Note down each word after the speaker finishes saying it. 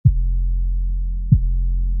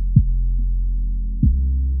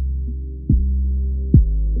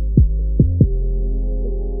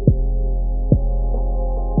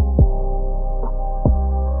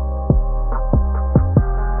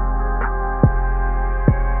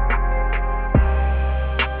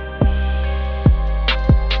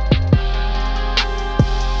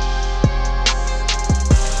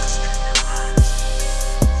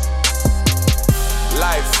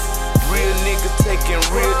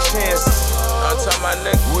chances. I'm talking about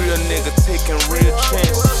nigga, real nigga taking real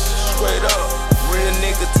chances. Straight up, real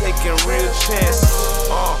nigga taking real chances.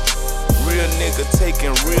 Real nigga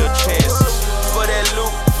taking real chances. For that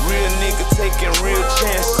loot, real nigga taking real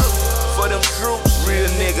chances. For them troops, real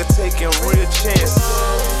nigga taking real chances.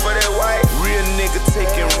 For that white, real nigga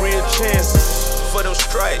taking real chances. For them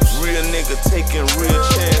stripes, real nigga taking real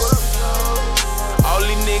chances. All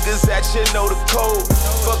these niggas that you know the code.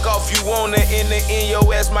 Fuck off, you wanna in the end, your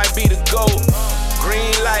ass might be the goal.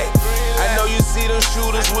 Green light, I know you see them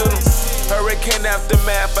shooters with them. Hurricane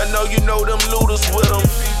aftermath, I know you know them looters with them.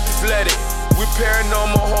 Flooded, we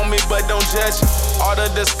paranormal, homie, but don't judge it. All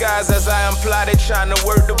the disguise as I imply, they tryna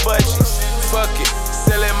work the budgets. Fuck it,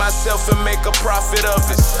 selling myself and make a profit of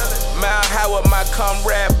it. Mile high with my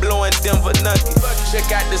comrade, blowing Denver nuggets. Check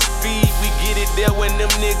out the speed, we get it there when them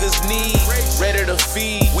niggas need. Ready to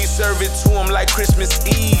feed, we serve it to them like Christmas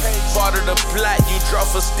Eve. Part of the plot, you draw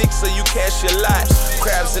for sticks so you cash your lot.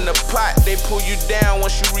 Crabs in the pot, they pull you down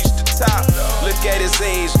once you reach the top. Look at his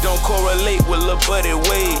age, don't correlate with Lil' Buddy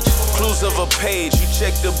wage. Clues of a page, you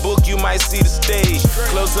check the book, you might see the stage.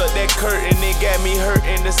 Close up that curtain, it got me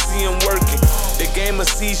hurting to see him working. The game of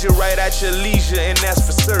seizure right at your leisure, and that's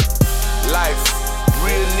for certain. Life,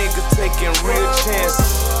 real nigga taking real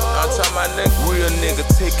chances. I'm talking about nigga, real nigga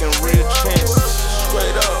taking real chances.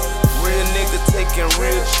 Straight up, real nigga taking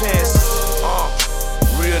real chances.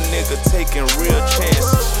 Real nigga taking real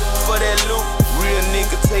chances. For that loot, real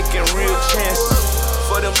nigga taking real chances.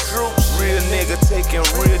 For them troops, real nigga taking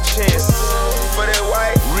real chances. For that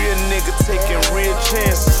white, real nigga taking real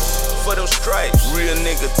chances. For them stripes, real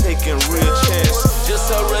nigga taking real chances. Just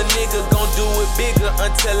a real nigga gon' do it bigger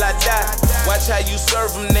until I die. Watch how you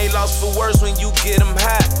serve them, they lost for words when you get them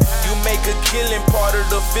high. You make a killing, part of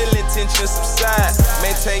the feeling, tension subside.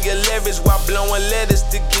 Maintain your leverage while blowing letters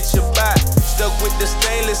to get you by. Stuck with the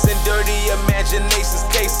stainless and dirty imaginations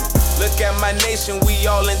cases. Look at my nation, we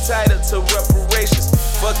all entitled to reparations.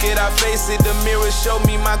 Fuck it, I face it, the mirror show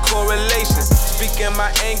me my correlations. Speaking my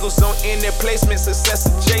angles on in their placement, success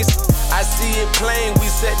adjacent. I see it plain, we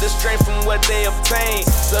set the strength from what they obtain.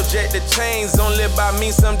 Subject to change, only by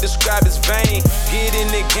me, some describe as vain. Get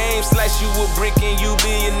in the game, slice you a brick and you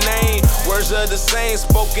be your name. Words are the same,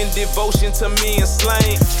 spoken devotion to me and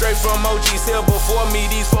slain. Straight from OGs here before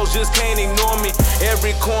me, these folks just can't ignore me.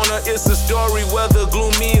 Every corner is a story, whether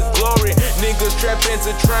gloomy or glory. Niggas trapped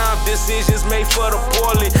into triumph, decisions made for the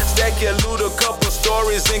poorly. Stack your loot, a couple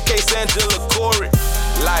stories in case Angela Corey.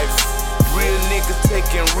 Life, real nigga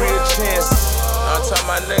taking real chances. I'm talking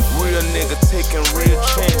about nigga, real nigga taking real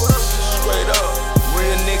chances. Straight up,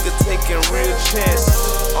 real nigga taking real chances.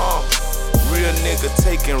 Real nigga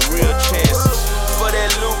taking real chances. For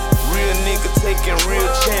that loot, real nigga taking real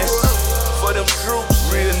chances. For them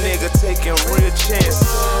troops, real nigga taking real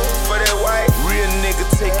chances. For that white, real nigga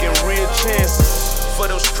taking real chances. For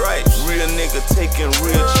them stripes, real nigga taking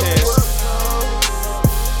real chances.